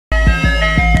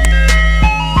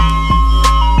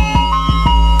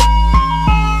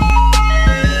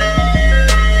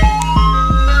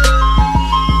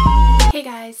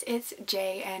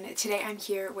Jay, and today I'm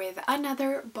here with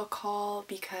another book haul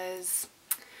because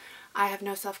I have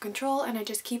no self-control and I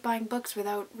just keep buying books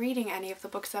without reading any of the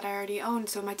books that I already own,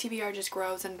 so my TBR just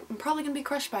grows and I'm probably gonna be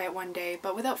crushed by it one day.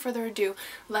 But without further ado,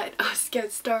 let us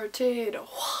get started.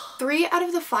 3 out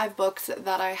of the 5 books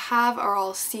that I have are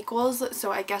all sequels,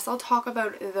 so I guess I'll talk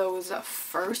about those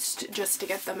first just to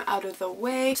get them out of the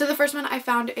way. So the first one I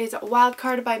found is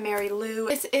Wildcard by Mary Lou.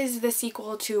 This is the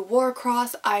sequel to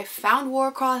Warcross. I found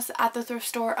Warcross at the thrift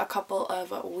store a couple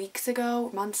of weeks ago,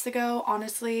 months ago.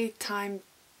 Honestly,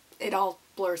 it all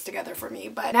blurs together for me,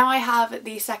 but now I have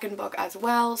the second book as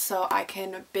well, so I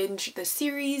can binge the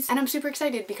series, and I'm super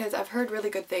excited because I've heard really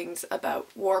good things about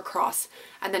Warcross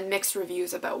and then mixed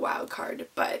reviews about Wildcard,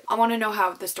 but I want to know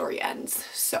how the story ends.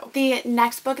 So the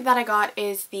next book that I got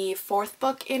is the 4th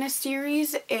book in a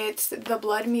series. It's The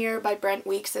Blood Mirror by Brent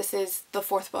Weeks. This is the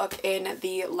 4th book in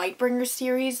the Lightbringer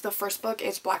series. The first book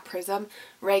is Black Prism.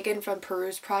 Reagan from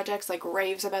Peruse Projects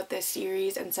raves about this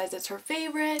series and says it's her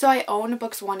favorite. So I own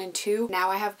books 1 and 2. Now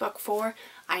I have book 4.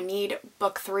 I need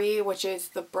book 3, which is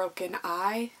The Broken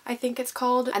Eye, I think it's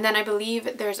called. And then I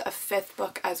believe there's a 5th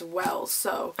book as well.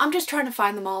 So I'm just trying to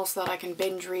find them all so that I can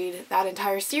binge read that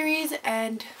entire series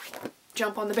and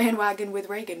jump on the bandwagon with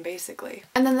Reagan, basically.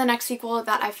 And then the next sequel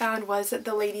that I found was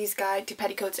The Lady's Guide to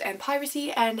Petticoats and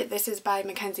Piracy, and this is by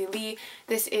Mackenzie Lee.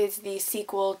 This is the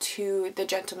sequel to The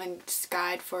Gentleman's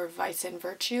Guide for Vice and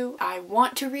Virtue. I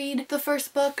want to read the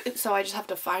first book, so I just have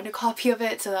to find a copy of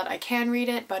it so that I can read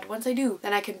it, but once I do,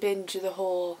 then I can binge the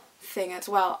whole thing as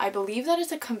well. I believe that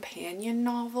is a companion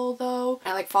novel though,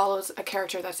 and follows a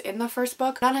character that's in the first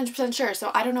book. Not 100% sure, so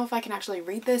I don't know if I can actually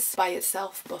read this by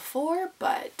itself before,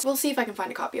 but we'll see if I can find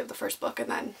a copy of the first book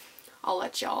and then I'll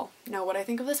let y'all know what I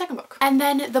think of the second book. And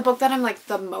then the book that I'm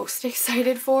the most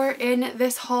excited for in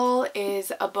this haul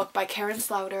is a book by Karen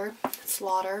Slaughter.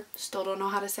 Still don't know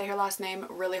how to say her last name,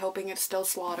 really hoping it's still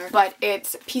Slaughter. But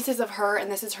it's Pieces of Her,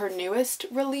 and this is her newest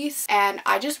release, and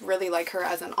I just really like her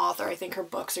as an author. I think her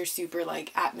books are super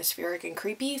atmospheric and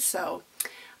creepy, so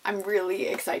I'm really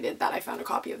excited that I found a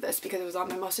copy of this because it was on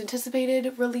my most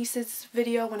anticipated releases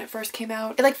video when it first came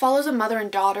out. It follows a mother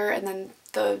and daughter, and then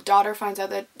the daughter finds out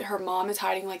that her mom is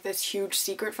hiding this huge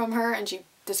secret from her, and she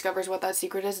discovers what that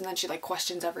secret is, and then she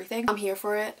questions everything. I'm here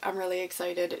for it. I'm really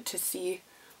excited to see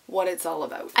what it's all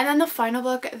about. And then the final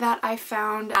book that I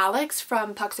found, Alex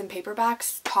from Pucks and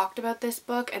Paperbacks talked about this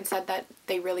book and said that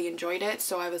they really enjoyed it,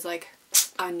 so I was like,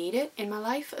 I need it in my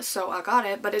life, so I got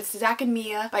it. But it's Zach and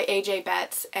Mia by AJ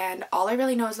Betts, and all I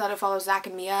really know is that it follows Zach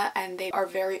and Mia, and they are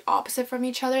very opposite from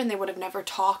each other, and they would have never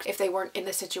talked if they weren't in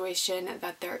the situation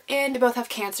that they're in. They both have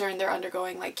cancer and they're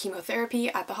undergoing chemotherapy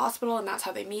at the hospital, and that's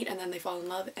how they meet, and then they fall in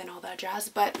love and all that jazz.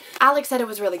 But Alex said it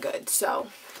was really good, so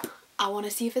I want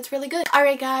to see if it's really good.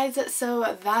 Alright guys,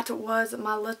 so that was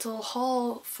my little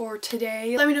haul for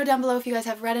today. Let me know down below if you guys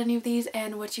have read any of these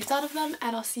and what you thought of them,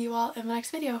 and I'll see you all in my next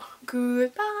video.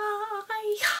 Goodbye!